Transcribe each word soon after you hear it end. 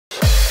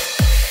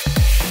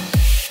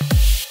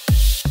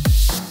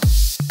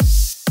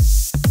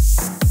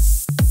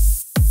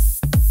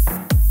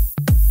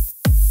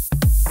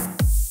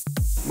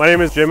My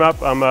name is Jim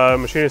Up. I'm a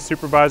machinist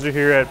supervisor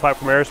here at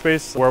Platform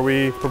Aerospace, where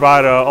we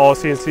provide all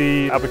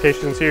CNC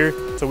applications here.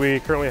 So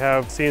we currently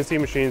have CNC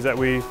machines that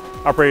we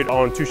operate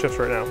on 2 shifts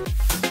right now.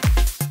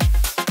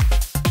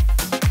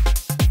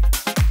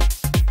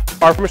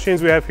 Our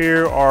machines we have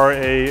here are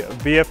a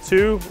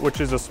VF2,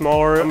 which is a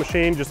smaller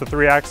machine, just a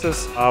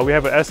 3-axis. We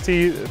have a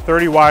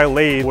ST30Y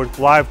lathe with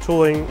live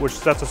tooling, which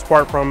sets us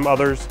apart from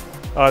others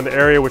in the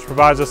area, which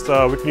provides us,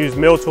 we can use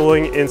mill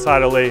tooling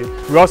inside a lathe.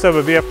 We also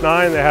have a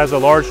VF9 that has a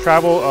large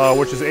travel,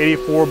 which is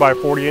 84 by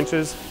 40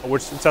 inches,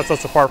 which sets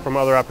us apart from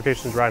other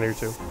applications around here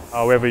too.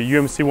 We have a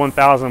UMC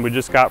 1000 we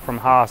just got from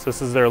Haas.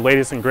 This is their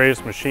latest and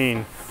greatest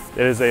machine.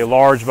 It is a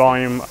large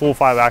volume, full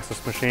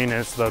 5-axis machine, and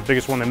it's the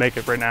biggest one they make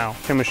it right now.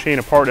 It can machine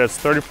a part that's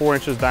 34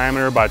 inches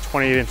diameter by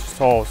 28 inches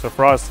tall. So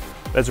for us,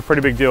 that's a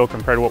pretty big deal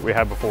compared to what we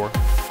had before.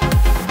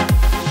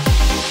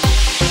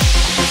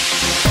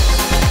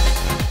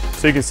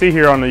 So you can see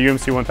here on the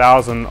UMC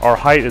 1000, our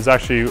height is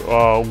actually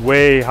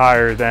way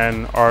higher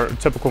than our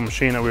typical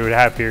machine that we would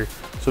have here.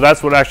 So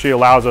that's what actually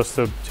allows us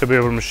to be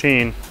able to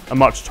machine a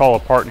much taller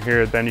part in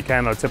here than you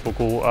can on a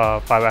typical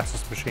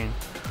 5-axis machine.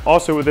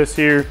 Also with this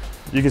here,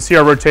 you can see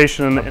our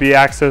rotation in the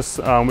B-axis.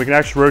 We can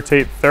actually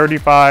rotate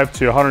 35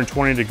 to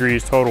 120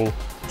 degrees total,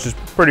 which is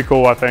pretty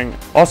cool, I think.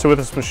 Also with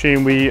this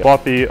machine, we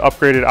bought the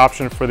upgraded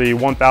option for the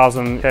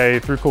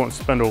 1000K through coolant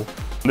spindle.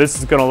 This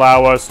is going to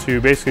allow us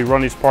to basically run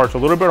these parts a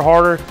little bit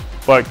harder,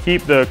 but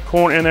keep the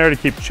coolant in there to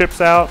keep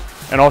chips out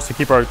and also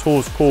keep our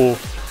tools cool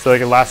so they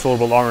can last a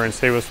little bit longer and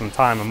save us some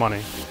time and money.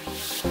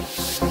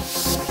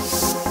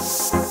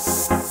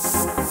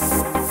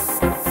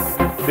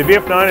 The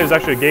VF9 is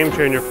actually a game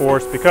changer for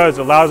us because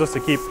it allows us to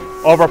keep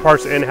all of our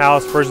parts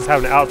in-house versus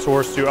having to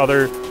outsource to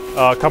other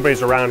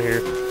companies around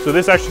here. So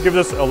this actually gives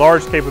us a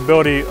large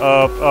capability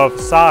of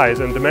size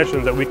and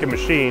dimensions that we can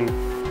machine.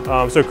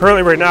 So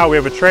currently right now we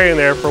have a tray in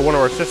there for one of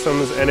our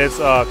systems, and it's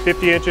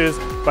 50 inches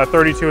by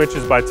 32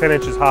 inches by 10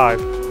 inches high.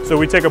 So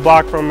we take a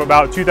block from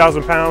about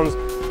 2,000 pounds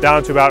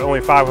down to about only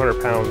 500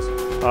 pounds.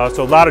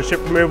 So a lot of chip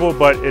removal,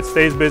 but it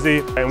stays busy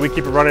and we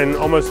keep it running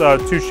almost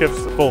 2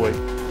 shifts fully.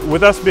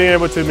 With us being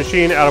able to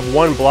machine out of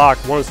one block,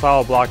 one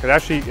solid block, it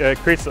actually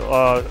creates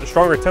a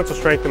stronger tensile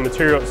strength in the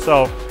material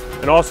itself.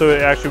 And also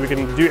we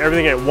can do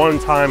everything at one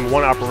time,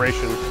 one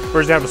operation,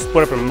 versus having to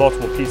split up in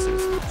multiple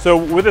pieces. So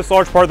with this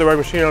large part that we're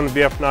machining on the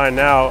VF9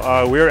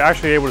 now, we are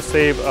actually able to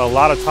save a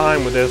lot of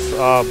time with this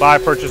by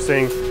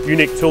purchasing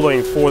unique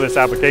tooling for this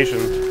application.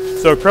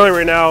 So currently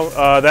right now,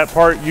 that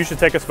part usually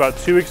take us about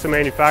 2 weeks to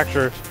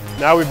manufacture.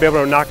 Now we've been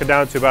able to knock it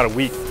down to about a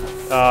week.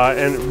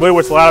 And really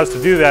what's allowed us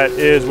to do that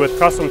is with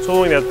custom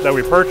tooling that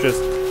we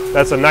purchased,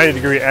 that's a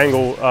 90-degree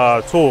angle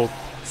tool.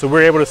 So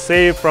we're able to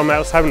save from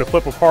us having to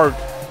flip a part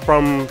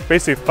from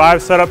basically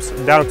 5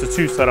 setups down to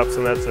 2 setups,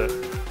 and that's it.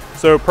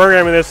 So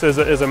programming this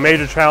is a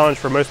major challenge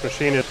for most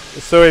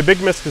machinists. So a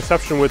big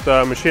misconception with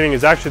machining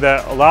is actually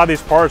that a lot of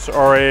these parts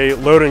are a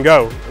load and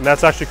go, and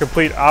that's actually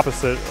complete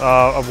opposite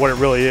of what it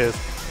really is.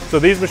 So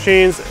these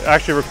machines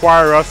actually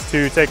require us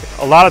to take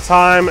a lot of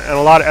time and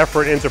a lot of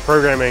effort into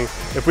programming.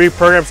 If we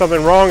program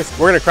something wrong,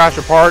 we're going to crash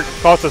a part,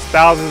 cost us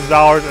thousands of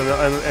dollars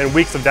and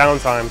weeks of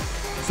downtime.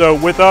 So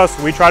with us,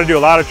 we try to do a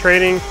lot of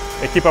training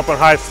and keep up on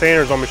high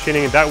standards on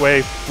machining, and that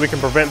way we can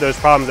prevent those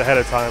problems ahead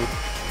of time.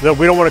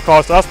 We don't want to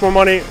cost us more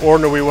money, or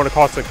do we want to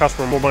cost the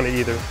customer more money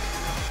either.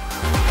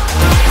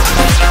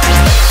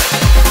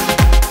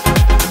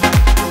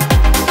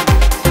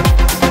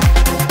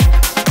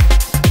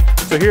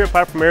 So here at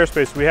Platform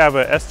Aerospace, we have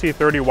a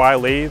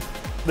ST30Y lathe.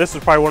 This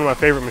is probably one of my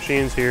favorite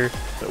machines here.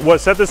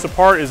 What set this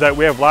apart is that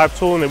we have live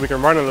tooling that we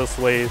can run on this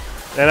lathe.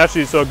 And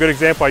actually, so a good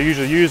example I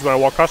usually use when I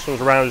walk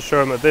customers around is to show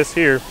them that this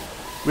here,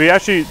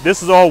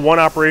 this is all one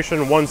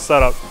operation, one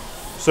setup.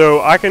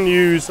 So I can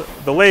use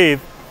the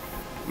lathe,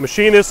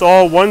 machine this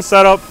all one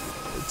setup,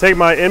 take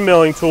my end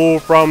milling tool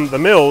from the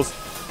mills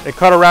and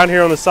cut around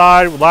here on the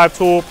side, live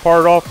tool,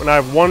 part it off, and I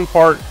have one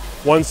part,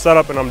 one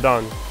setup, and I'm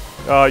done.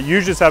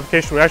 Usually this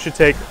application would actually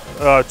take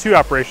 2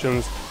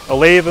 operations, a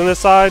lathe on this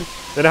side,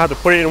 then I have to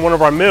put it in one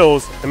of our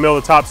mills and mill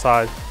the top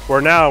side,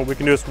 where now we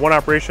can do this one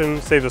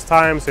operation, saves us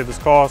time, saves us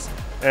cost,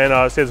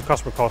 and saves the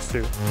customer cost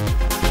too.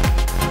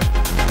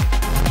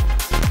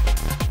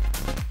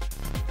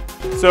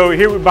 So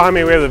here behind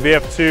me we have the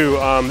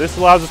VF2. This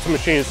allows us to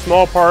machine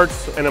small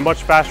parts in a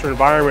much faster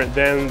environment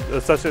than,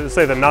 let's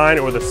say, the 9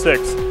 or the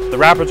 6. The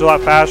rapids are a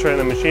lot faster and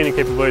the machining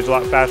capability is a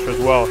lot faster as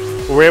well.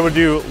 We're able to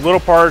do little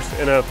parts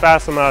in a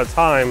fast amount of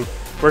time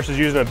versus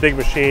using a big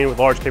machine with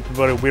large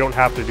capability. We don't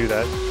have to do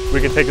that. We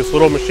can take this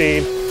little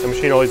machine and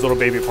machine all these little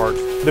baby parts.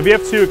 The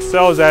VF2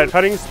 excels at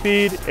cutting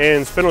speed,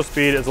 and spindle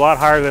speed is a lot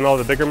higher than all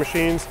the bigger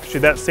machines. Actually,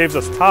 that saves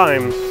us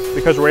time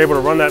because we're able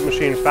to run that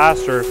machine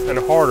faster and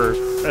harder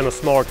in a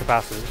smaller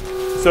capacity.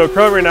 So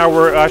currently right now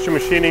we're actually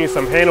machining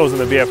some handles in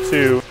the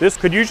VF2. This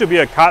could usually be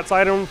a COTS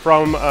item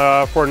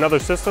for another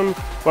system,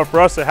 but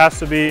for us it has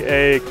to be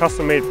a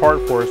custom-made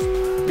part for us.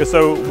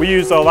 So we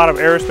use a lot of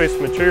aerospace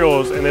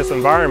materials in this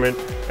environment,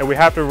 and we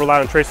have to rely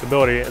on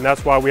traceability, and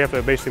that's why we have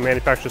to basically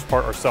manufacture this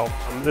part ourselves.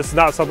 This is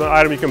not something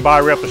item you can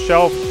buy right off the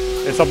shelf.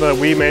 It's something that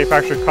we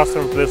manufacture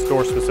custom for this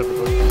door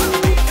specifically.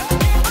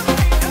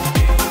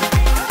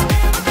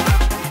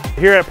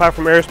 Here at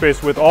Platform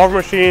Aerospace, with all of our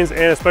machines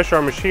and especially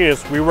our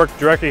machinists, we work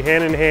directly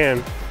hand in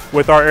hand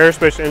with our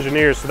aerospace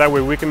engineers so that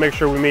way we can make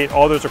sure we meet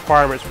all those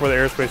requirements for the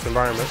aerospace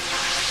environment.